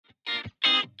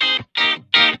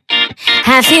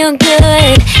I feel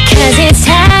good, 'cause it's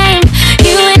time.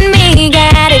 You and me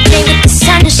got a date with the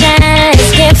sunshine.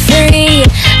 Let's get free,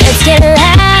 let's get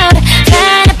loud.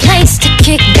 Find a place to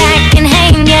kick back and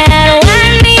hang out.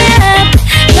 Wind me up,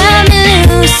 cut me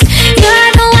loose.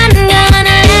 You're the one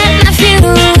gonna light my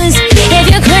fuse. If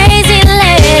you're crazy,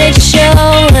 let it show.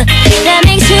 That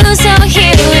makes you so,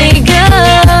 here we go.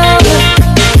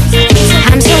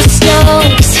 I'm so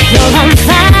stoked, you're on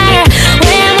fire.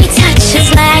 When we touch,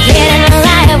 it's like hitting a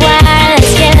live wire.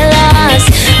 Let's get lost,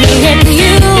 me and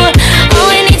you. All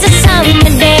we need is a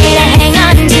summer day to hang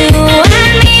on to.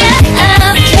 Wind me up,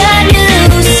 cut me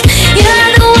loose. You're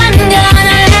the one gonna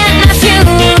light my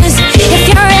fuse. If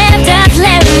you're revved up,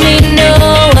 let me know.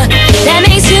 That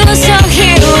makes you so,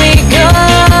 here we go.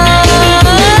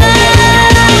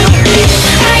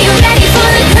 Are you ready for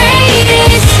the great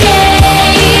escape?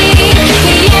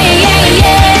 Yeah, yeah,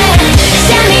 yeah.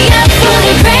 Set me up for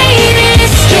the great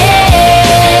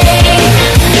escape.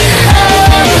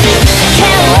 Oh,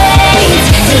 can't wait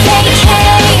to vacate.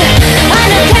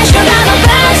 Under pressure, I'm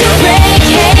about to break.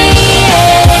 Hey,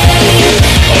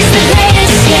 it's the great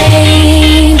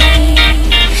escape.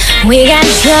 We got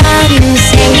drums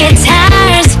and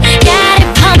guitars, got it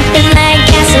pumping like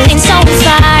gasoline so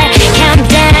far.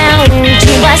 Countdown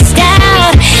to bust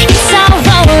out. It's all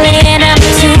rolling up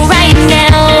to right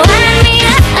now. Wind me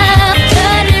up,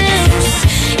 cut loose.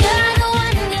 You're the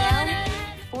one gonna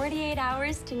 48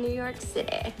 hours to New York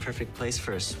City. Perfect place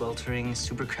for a sweltering,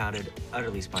 super crowded,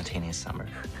 utterly spontaneous summer.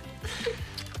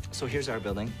 So here's our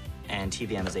building, and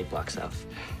TVM is 8 blocks south.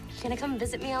 Gonna come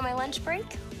visit me on my lunch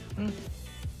break?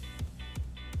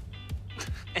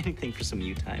 Anything for some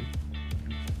you time.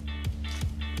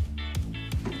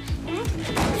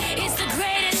 It's the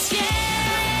great escape.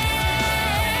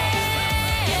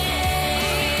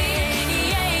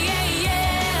 Yeah, yeah,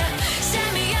 yeah.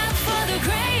 Sign me up for the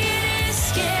great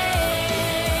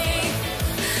escape.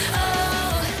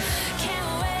 Oh,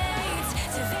 can't wait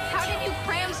to vacate. How did you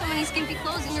cram so many skimpy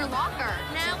clothes in your locker?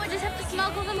 Now I just have to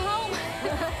smuggle them home.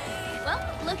 Well,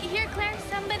 looky here, Claire.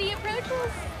 Somebody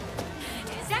approaches.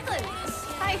 Jacqueline.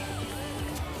 Hi.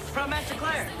 From Master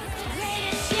Claire.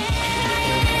 Great escape.